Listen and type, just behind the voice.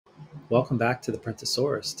Welcome back to the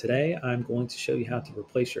Printosaurus. Today I'm going to show you how to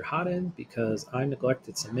replace your hot end because I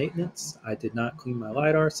neglected some maintenance. I did not clean my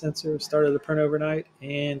lidar sensor, started the print overnight,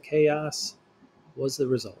 and chaos was the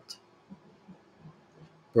result.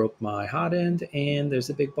 Broke my hot end, and there's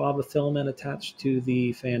a big blob of filament attached to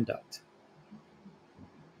the fan duct.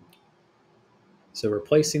 So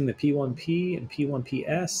replacing the P1P and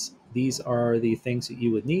P1PS, these are the things that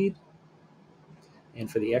you would need. And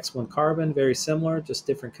for the X1 carbon, very similar, just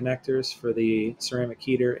different connectors for the ceramic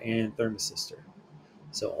heater and thermistor.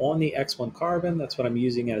 So on the X1 carbon, that's what I'm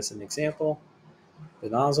using as an example. The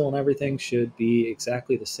nozzle and everything should be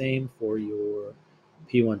exactly the same for your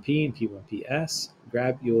P1P and P1PS.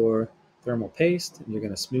 Grab your thermal paste, and you're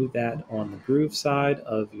going to smooth that on the groove side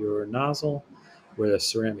of your nozzle where the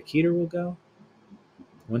ceramic heater will go.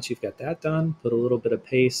 Once you've got that done, put a little bit of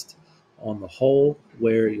paste on the hole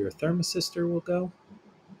where your thermistor will go.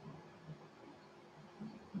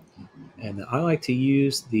 And I like to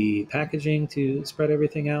use the packaging to spread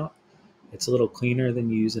everything out. It's a little cleaner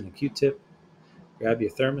than using a Q-tip. Grab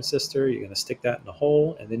your thermistor, you're going to stick that in the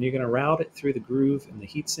hole, and then you're going to route it through the groove in the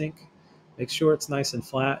heatsink. Make sure it's nice and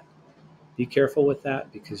flat. Be careful with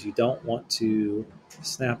that because you don't want to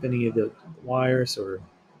snap any of the wires or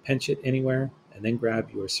pinch it anywhere. And then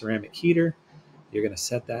grab your ceramic heater. You're going to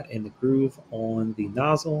set that in the groove on the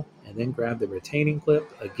nozzle, and then grab the retaining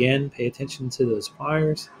clip. Again, pay attention to those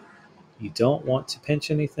wires. You don't want to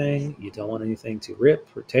pinch anything. You don't want anything to rip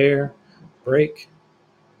or tear, break.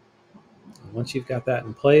 And once you've got that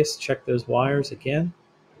in place, check those wires again.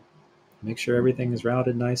 Make sure everything is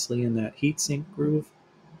routed nicely in that heatsink groove.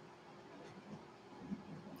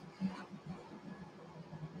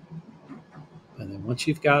 And then once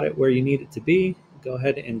you've got it where you need it to be, go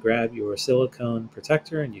ahead and grab your silicone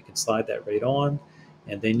protector and you can slide that right on,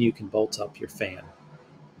 and then you can bolt up your fan.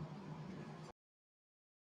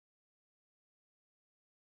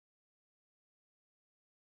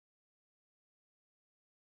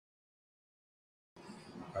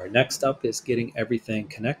 All right, next up is getting everything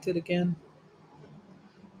connected again.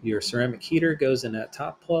 Your ceramic heater goes in that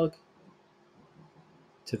top plug.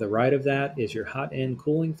 To the right of that is your hot end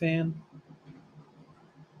cooling fan.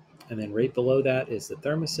 And then right below that is the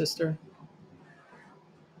thermistor.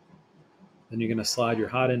 Then you're going to slide your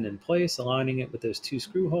hot end in place, aligning it with those two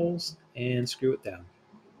screw holes, and screw it down.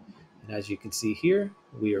 And as you can see here,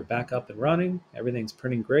 we are back up and running. Everything's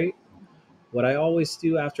printing great. What I always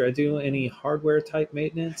do after I do any hardware type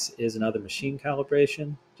maintenance is another machine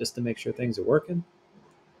calibration, just to make sure things are working.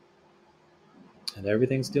 And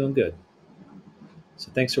everything's doing good.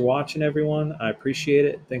 So thanks for watching, everyone. I appreciate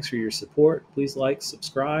it. Thanks for your support. Please like,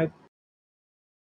 subscribe,